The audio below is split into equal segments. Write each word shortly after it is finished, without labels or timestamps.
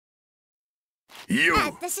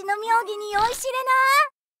私の妙義に酔いしれ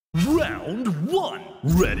な。 Round 1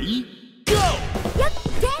 Ready Go よっ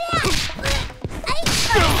出りゃあい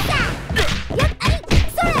それだよっあい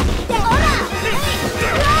それでほらう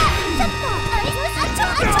わちょっとあいあちょ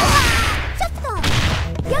あちょちょっと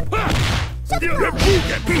よっちょっとう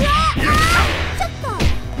わあちょっと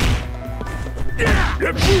出りゃ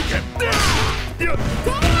よっそ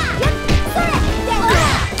れでほらそれほ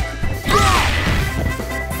ら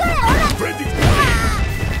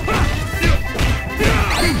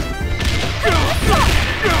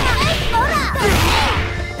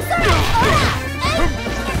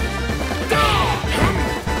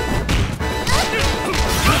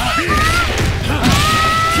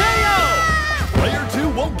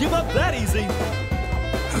Give up that easy.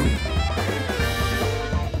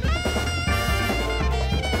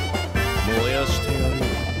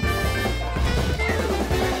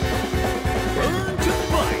 Burn to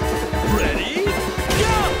fight. Ready?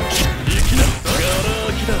 Go!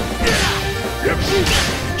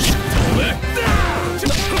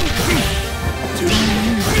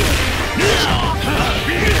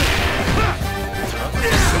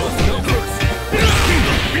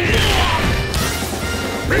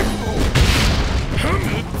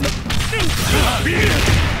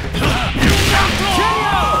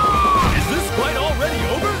 Is this fight already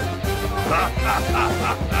over?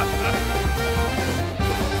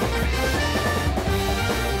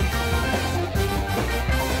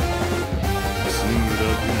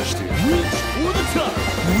 Reach for the top.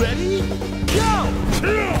 Ready? Go!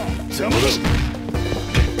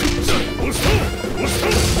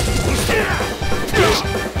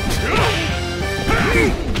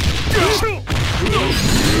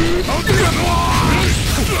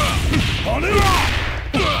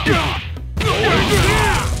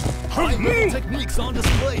 High techniques on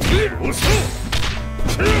display here.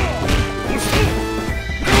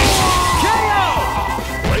 KO!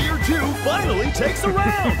 Player 2 finally takes a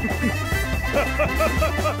round.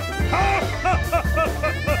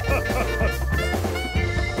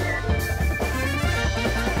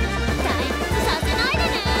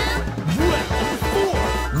 Round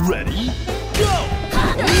 4. Ready? Go!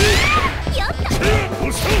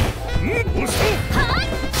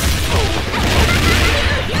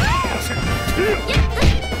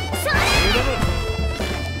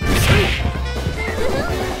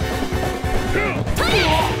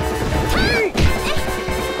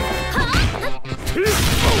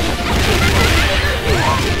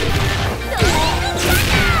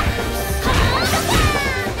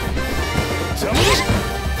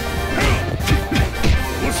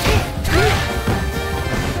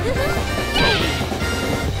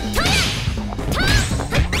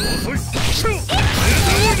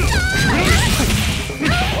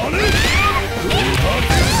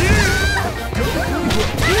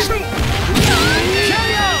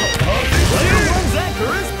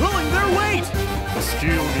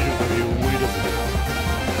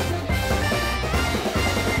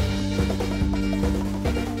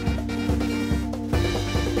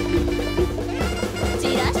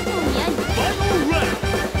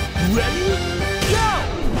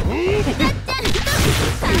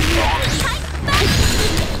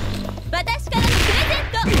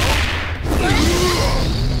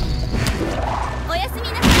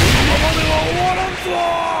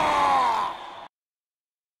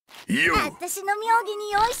私の妙義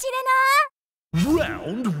に酔いしれな。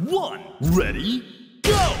 Round 1 Ready?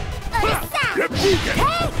 Go! うるさ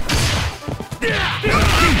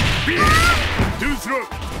は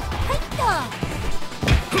いっと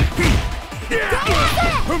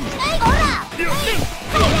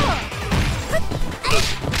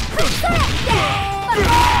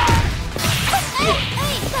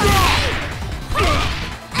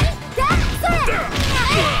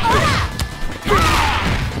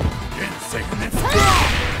ほら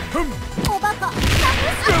おバカ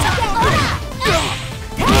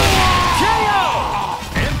KO!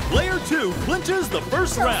 And player 2 clinches the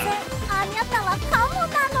first round. あなたはカモ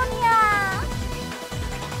なのにゃ。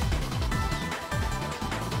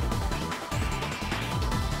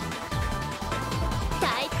退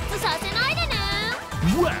屈させないでね。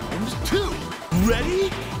 Round 2 Ready?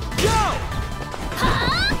 Go! は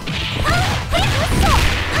あ？え、嘘。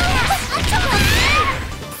あ、ちょっと待って。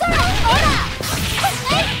それ、ほら。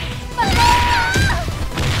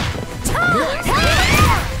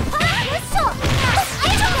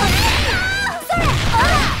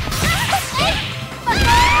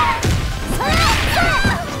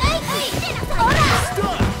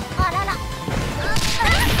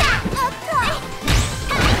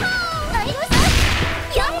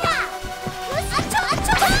あっ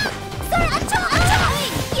ちょ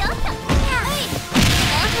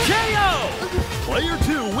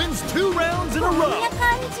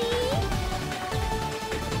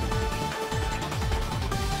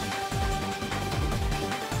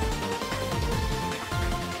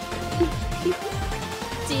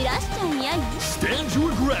Stand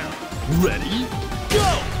your ground. Ready?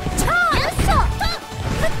 Go!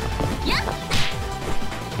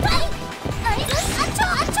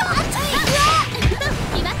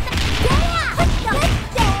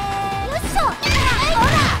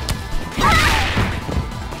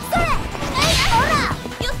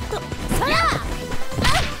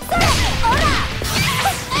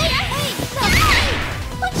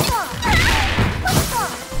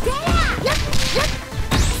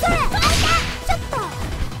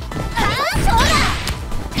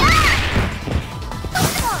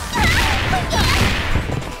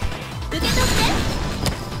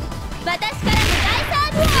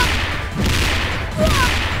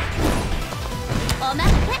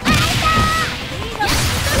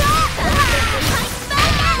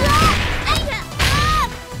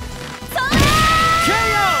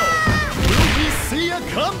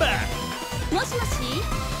 Comeback! もしもし、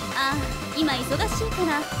あ、今忙しいか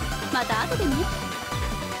らまた後でね。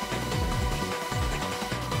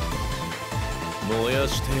燃や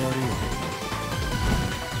してやるよ。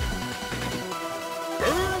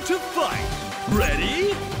Burn to fight!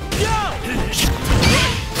 Ready? Go!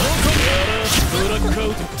 ブラックアウ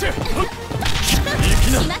ト。いき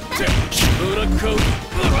な。ブラックアウト。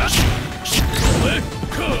レッ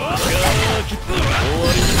カー。終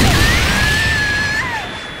わり。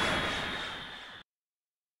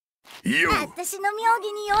私の妙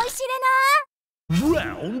義に酔いしれな。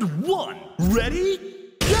 Round 1 Ready?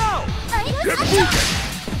 Go!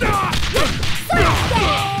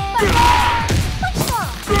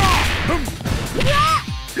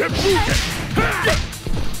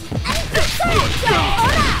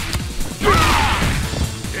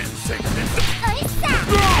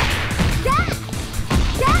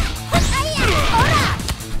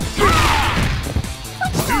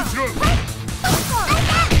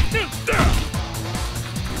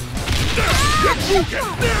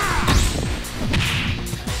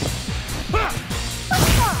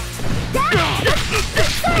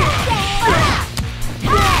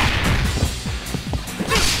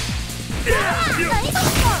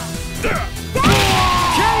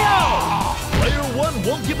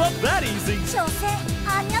 Won't give up that easy. 所詮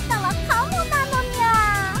あなたはカモなのにゃ。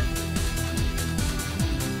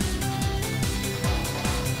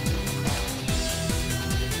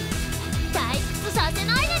退屈させな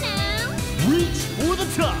いでね。 Reach for the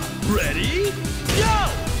top. Ready? Go!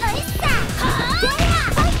 おいっさ。はあ。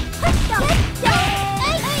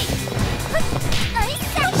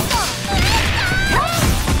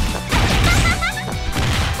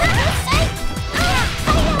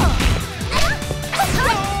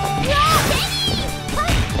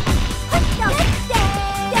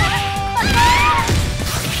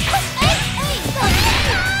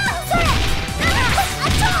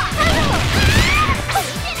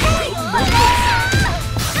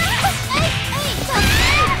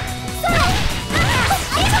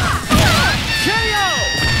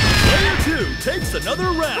Takes another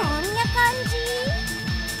round. こんな感じ。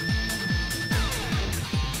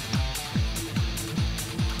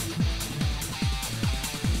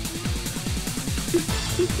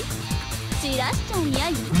散らしちゃいや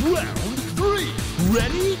い。 Round 3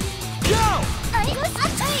 Ready? Go! あい、あっ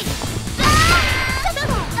ち。